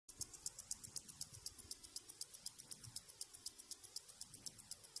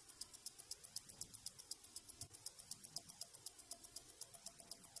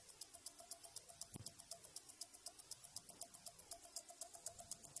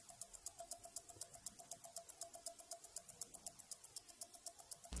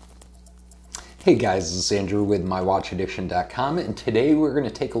Hey guys, this is Andrew with MyWatchAddiction.com, and today we're going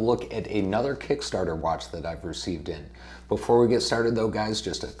to take a look at another Kickstarter watch that I've received in. Before we get started though guys,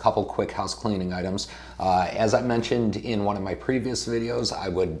 just a couple quick house cleaning items. As I mentioned in one of my previous videos, I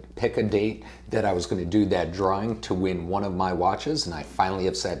would pick a date that I was going to do that drawing to win one of my watches, and I finally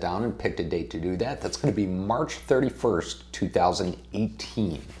have sat down and picked a date to do that. That's going to be March 31st,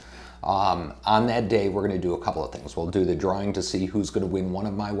 2018. On that day, we're going to do a couple of things. We'll do the drawing to see who's going to win one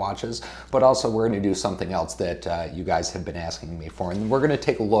of my watches, but also we're going to do something else that you guys have been asking me for. And we're going to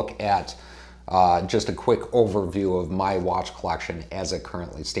take a look at just a quick overview of my watch collection as it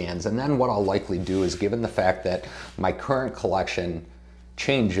currently stands. And then what I'll likely do is, given the fact that my current collection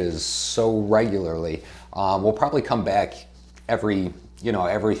changes so regularly, we'll probably come back every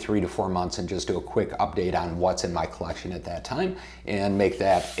 3 to 4 months and just do a quick update on what's in my collection at that time and make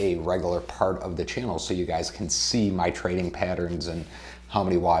that a regular part of the channel so you guys can see my trading patterns and how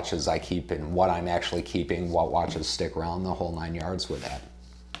many watches I keep and what I'm actually keeping, what watches stick around, the whole 9 yards with that.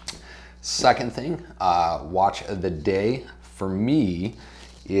 Second thing, watch of the day for me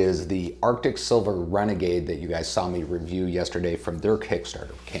is the Arctic Silver Renegade that you guys saw me review yesterday from their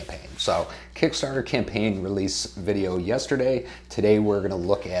Kickstarter campaign. So Kickstarter campaign release video yesterday. Today we're going to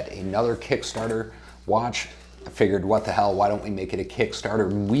look at another Kickstarter watch. I figured, what the hell, why don't we make it a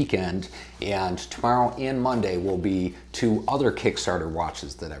Kickstarter weekend? And tomorrow and Monday will be 2 other Kickstarter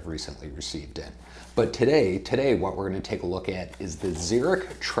watches that I've recently received in. But today what we're going to take a look at is the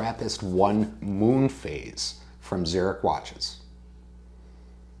Xeric Trappist-1 Moonphase from Xeric Watches.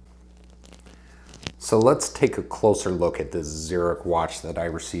 So let's take a closer look at this Xeric watch that I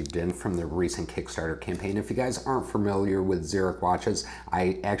received in from the recent Kickstarter campaign. If you guys aren't familiar with Xeric watches,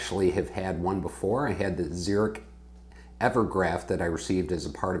 I actually have had one before. I had the Xeric Evergraph that I received as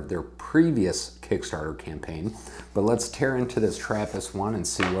a part of their previous Kickstarter campaign. But let's tear into this Trappist one and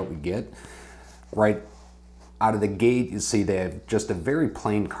see what we get. Right out of the gate, you see they have just a very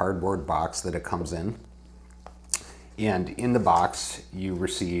plain cardboard box that it comes in. And in the box, you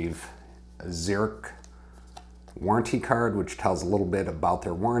receive a Xeric warranty card, which tells a little bit about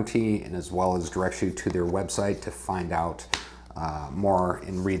their warranty and as well as directs you to their website to find out more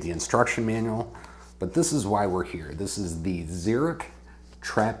and read the instruction manual. But this is why we're here. This is the Xeric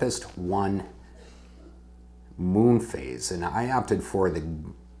Trappist-1 Moonphase, and I opted for the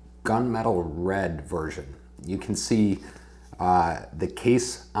gunmetal red version. You can see the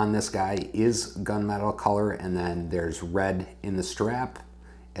case on this guy is gunmetal color, and then there's red in the strap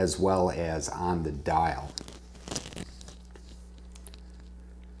as well as on the dial.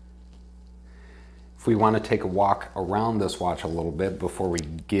 If we want to take a walk around this watch a little bit before we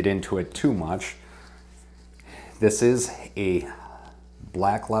get into it too much, this is a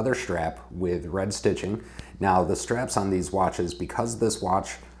black leather strap with red stitching. Now the straps on these watches, because this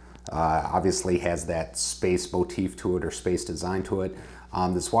watch obviously has that space motif to it or space design to it,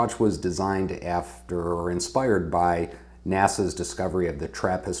 this watch was designed after or inspired by NASA's discovery of the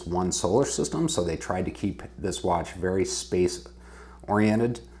TRAPPIST-1 solar system, so they tried to keep this watch very space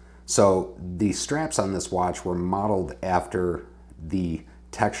oriented. So the straps on this watch were modeled after the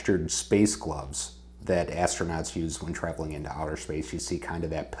textured space gloves that astronauts use when traveling into outer space. You see kind of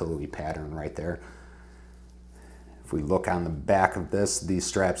that pillowy pattern right there. If we look on the back of this, these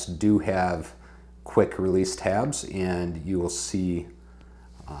straps do have quick release tabs, and you will see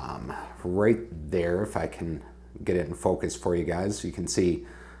right there, if I can get it in focus for you guys, you can see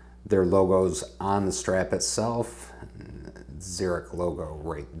their logos on the strap itself. Xeric logo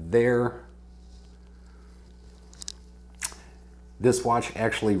right there. This watch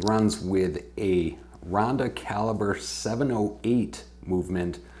actually runs with a Ronda Calibre 708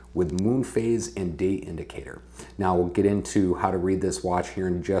 movement with moonphase and date indicator. Now we'll get into how to read this watch here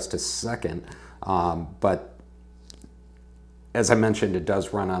in just a second, but as I mentioned, it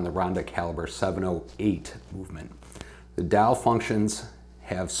does run on the Ronda Calibre 708 movement. The dial functions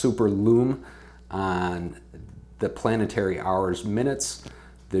have super lume on the planetary hours minutes,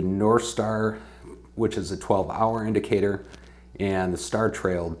 the North Star, which is a 12-hour indicator, and the star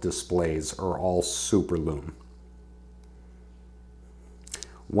trail displays are all super lume.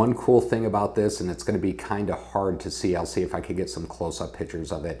 One cool thing about this, and it's going to be kind of hard to see, I'll see if I could get some close-up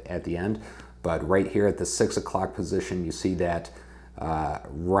pictures of it at the end, but right here at the 6 o'clock position, you see that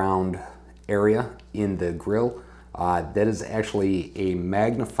round area in the grill. That is actually a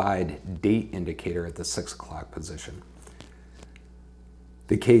magnified date indicator at the 6 o'clock position.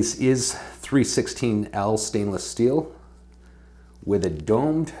 The case is 316L stainless steel with a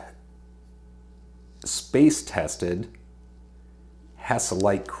domed, space-tested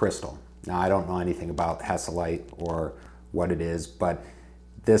Hesselite crystal. Now, I don't know anything about Hesselite or what it is, but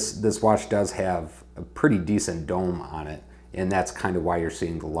This watch does have a pretty decent dome on it, and that's kind of why you're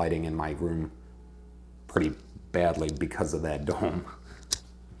seeing the lighting in my room pretty badly, because of that dome.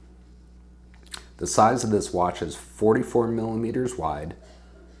 The size of this watch is 44 millimeters wide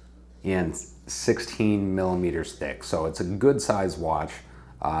and 16 millimeters thick, so it's a good size watch.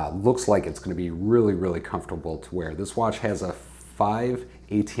 Looks like it's going to be really, really comfortable to wear. This watch has a 5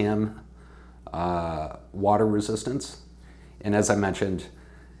 ATM water resistance, and as I mentioned,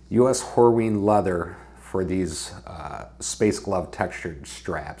 US Horween leather for these space glove textured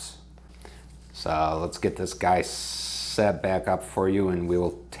straps. So let's get this guy set back up for you, and we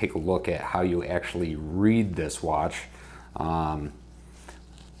will take a look at how you actually read this watch. One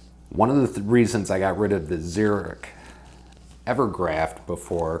of the reasons I got rid of the Xeric Evergraft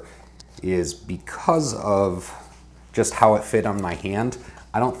before is because of just how it fit on my hand.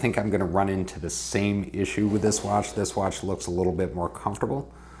 I don't think I'm going to run into the same issue with this watch. This watch looks a little bit more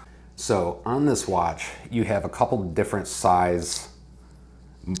comfortable. So on this watch, you have a couple different size,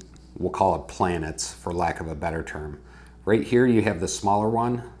 we'll call it planets for lack of a better term. Right here you have the smaller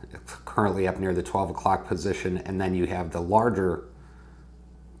one, currently up near the 12 o'clock position, and then you have the larger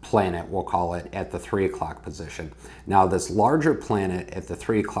planet, we'll call it, at the 3 o'clock position. Now this larger planet at the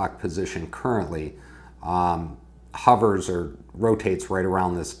 3 o'clock position currently hovers or rotates right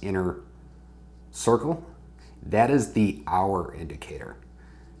around this inner circle. That is the hour indicator.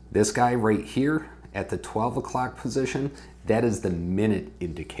 This guy right here at the 12 o'clock position, that is the minute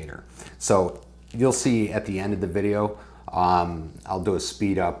indicator. So you'll see at the end of the video, I'll do a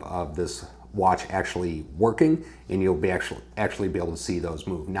speed up of this watch actually working, and you'll be actually be able to see those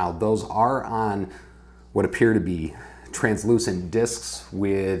move. Now those are on what appear to be translucent discs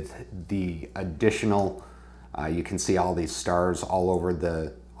with the additional, you can see all these stars all over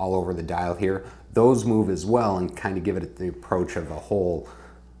the dial here. Those move as well and kind of give it the approach of a whole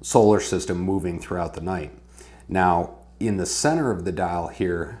solar system moving throughout the night. Now in the center of the dial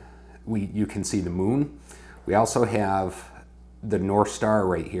here, you can see the moon. We also have the North Star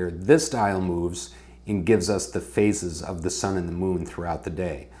right here. This dial moves and gives us the phases of the sun and the moon throughout the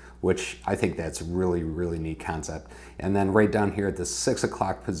day, which I think that's a really, really neat concept. And then right down here at the 6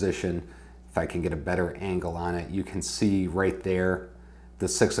 o'clock position, if I can get a better angle on it, you can see right there, the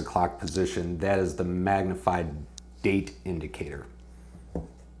 6 o'clock position, that is the magnified date indicator.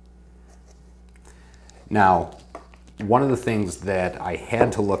 Now, one of the things that I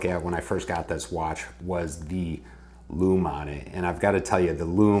had to look at when I first got this watch was the lume on it. And I've got to tell you, the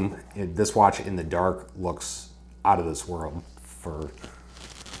lume, this watch in the dark looks out of this world, for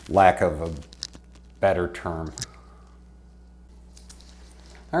lack of a better term.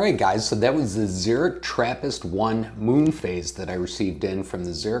 All right, guys, so that was the Xeric Trappist-1 Moonphase that I received in from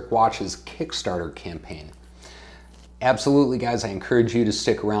the Xeric Watches Kickstarter campaign. Absolutely, guys, I encourage you to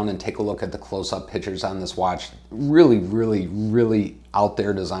stick around and take a look at the close-up pictures on this watch. Really, really, really out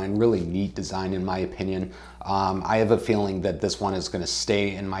there design, really neat design in my opinion. I have a feeling that this one is going to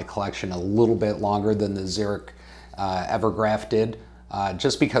stay in my collection a little bit longer than the Xeric Evergraft did,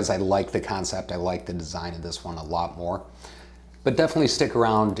 just because I like the concept, I like the design of this one a lot more. But definitely stick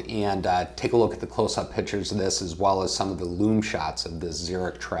around and take a look at the close-up pictures of this, as well as some of the lume shots of this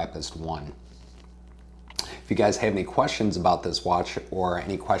Xeric Trappist-1. If you guys have any questions about this watch or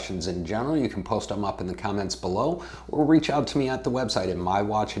any questions in general, you can post them up in the comments below or reach out to me at the website at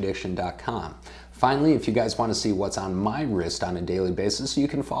mywatchaddiction.com. Finally, if you guys want to see what's on my wrist on a daily basis, you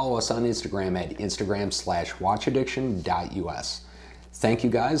can follow us on Instagram at instagram.com/watchaddiction.us. Thank you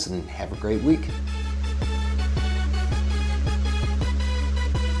guys and have a great week.